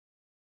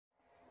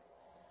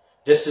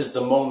This is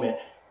the moment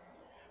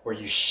where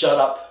you shut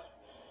up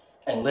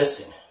and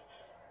listen.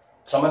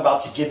 So I'm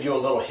about to give you a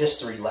little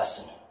history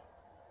lesson.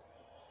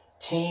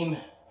 Team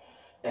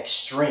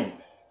Extreme.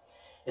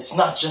 It's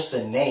not just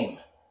a name.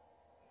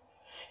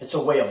 It's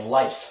a way of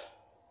life.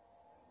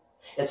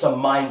 It's a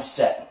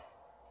mindset.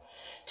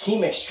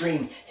 Team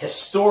Extreme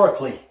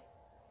historically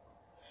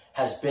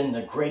has been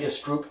the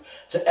greatest group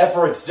to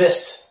ever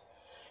exist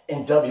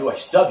in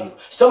WXW.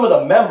 Some of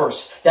the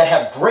members that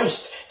have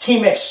graced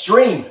Team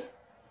Extreme,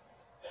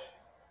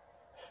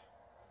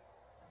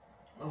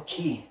 low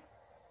key,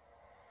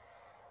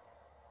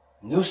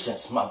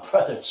 Nuisance, my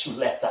brother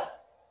Chuleta,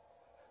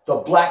 the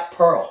Black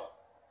Pearl,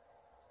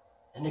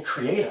 and the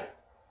creator,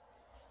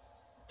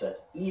 the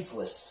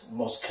evilest,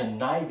 most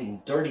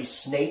conniving, dirty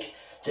snake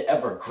to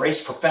ever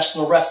grace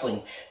professional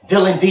wrestling,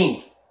 Villain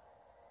Dean.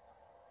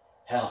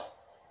 Hell,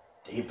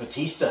 Dave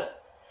Batista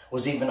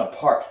was even a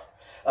part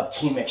of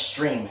Team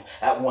Extreme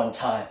at one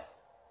time.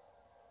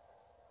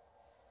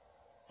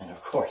 And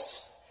of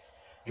course,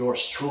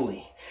 yours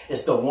truly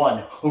is the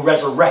one who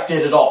resurrected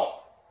it all.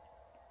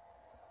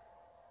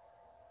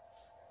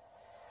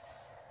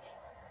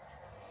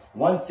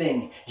 One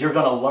thing you're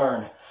going to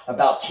learn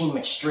about Team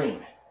Extreme,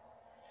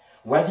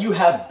 whether you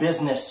have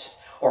business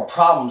or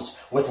problems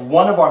with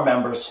one of our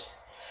members,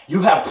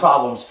 you have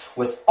problems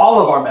with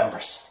all of our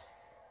members.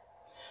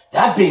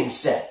 That being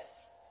said,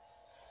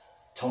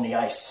 Tony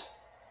Ice,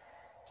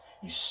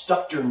 you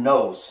stuck your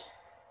nose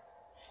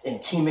in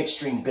Team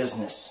Extreme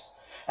business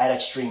at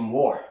Extreme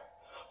War.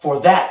 For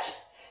that,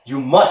 you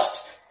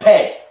must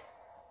pay.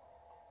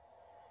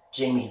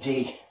 Jamie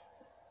D,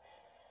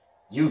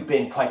 you've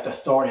been quite the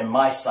thorn in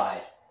my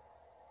side.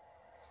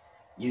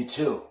 You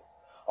too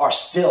are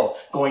still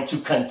going to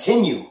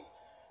continue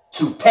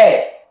to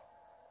pay.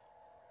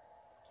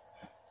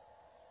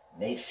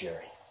 Nate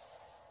Fury,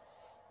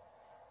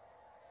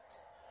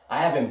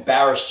 I have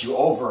embarrassed you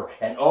over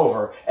and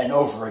over and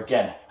over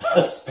again,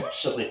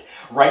 especially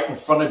right in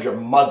front of your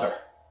mother.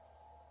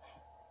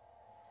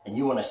 And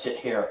you want to sit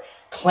here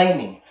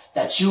claiming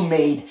that you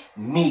made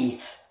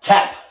me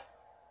tap.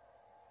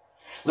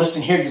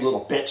 Listen here, you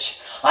little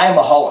bitch. I am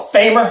a Hall of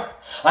Famer.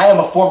 I am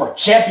a former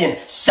champion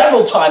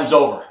several times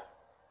over.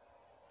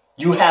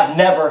 You have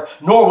never,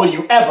 nor will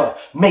you ever,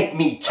 make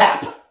me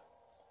tap.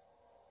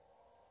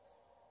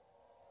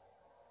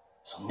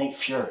 So Nate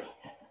Fury,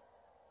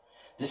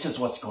 this is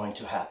what's going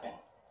to happen.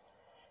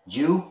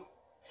 You,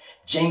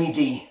 Jamie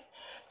D,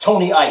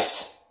 Tony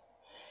Ice,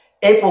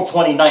 April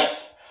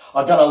 29th,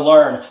 are going to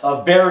learn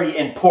a very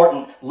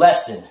important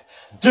lesson.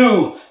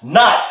 Do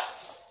not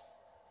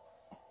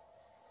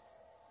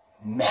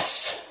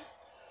mess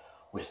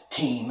with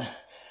Team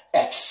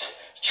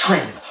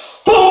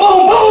X-Treme.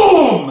 Boom,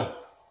 boom, boom!